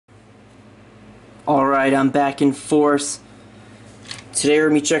Alright, I'm back in force. Today we're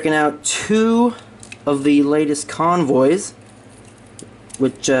going to be checking out two of the latest convoys,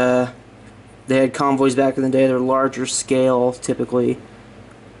 which they had convoys back in the day. They're larger scale, typically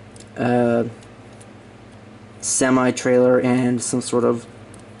semi-trailer and some sort of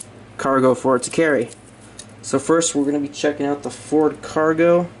cargo for it to carry. So first we're going to be checking out the Ford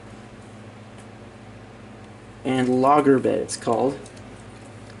Cargo and Logger Bed, it's called.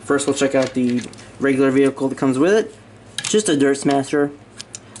 First we'll check out the regular vehicle that comes with it. Just a dirt smasher.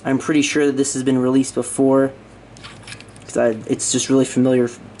 I'm pretty sure that this has been released before, because it's just really familiar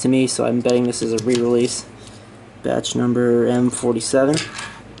to me, so I'm betting this is a re-release. Batch number M47.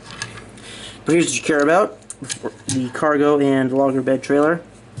 But here's what you care about: the cargo and logger bed trailer.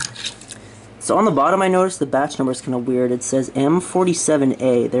 So on the bottom I noticed the batch number is kind of weird. It says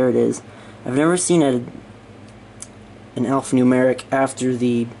M47A. There it is. I've never seen an alphanumeric after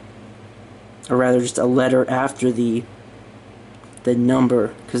the, or rather just a letter after the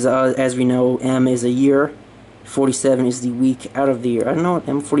number, because as we know, M is a year, 47 is the week out of the year. I don't know what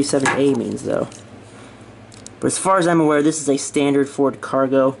M47A means though. But as far as I'm aware, this is a standard Ford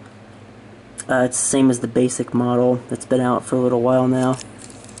Cargo. It's the same as the basic model that's been out for a little while now.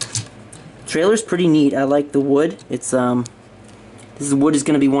 Trailer's pretty neat. I like the wood. It's this wood is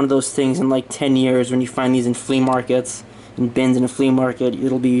going to be one of those things in like 10 years when you find these in flea markets and bins in a flea market.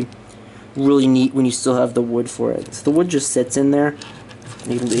 It'll be really neat when you still have the wood for it. So the wood just sits in there.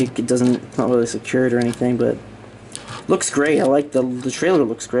 It doesn't, it's not really secured or anything, but looks great. I like the trailer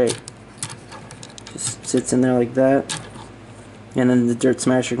looks great. Just sits in there like that, and then the dirt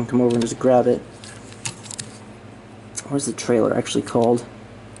smasher can come over and just grab it. What is the trailer actually called?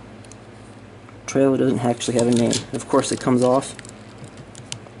 Trailer doesn't actually have a name. Of course, it comes off.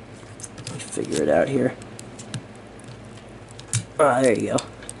 Let me figure it out here. Ah, there you go.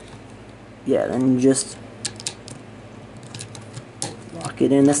 Yeah, then you just lock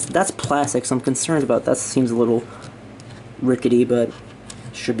it in. That's plastic, so I'm concerned about that. Seems a little rickety, but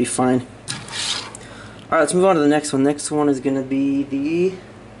should be fine. Alright, let's move on to the next one. Next one is going to be the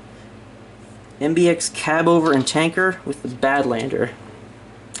MBX cab over and tanker with the Badlander.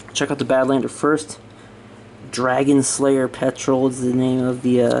 Check out the Badlander first. Dragon Slayer Petrol is the name of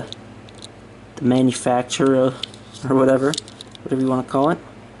the manufacturer, or whatever you want to call it.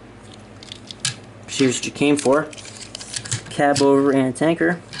 Here's what you came for: cab over and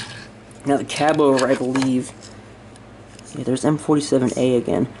tanker. Now the cab over, I believe, yeah, there's M47A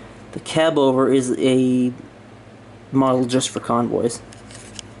again. The cab over is a model just for convoys.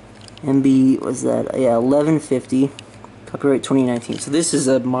 MB, was that? Yeah, 1150, copyright 2019. So this is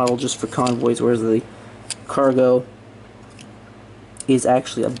a model just for convoys, whereas the cargo is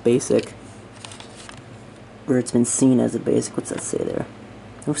actually a basic, where it's been seen as a basic. What's that say there?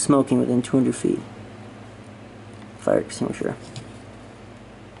 No smoking within 200 feet. Fire extinguisher.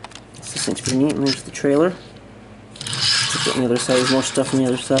 This thing's pretty neat. And there's the trailer. Check out on the other side. There's more stuff on the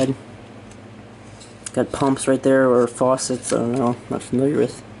other side. Got pumps right there, or faucets. I don't know. Not familiar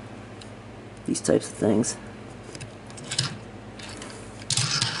with these types of things.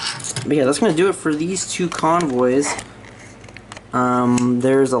 But yeah, that's going to do it for these two convoys.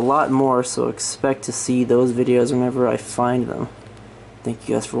 There's a lot more, so expect to see those videos whenever I find them. Thank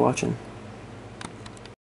you guys for watching.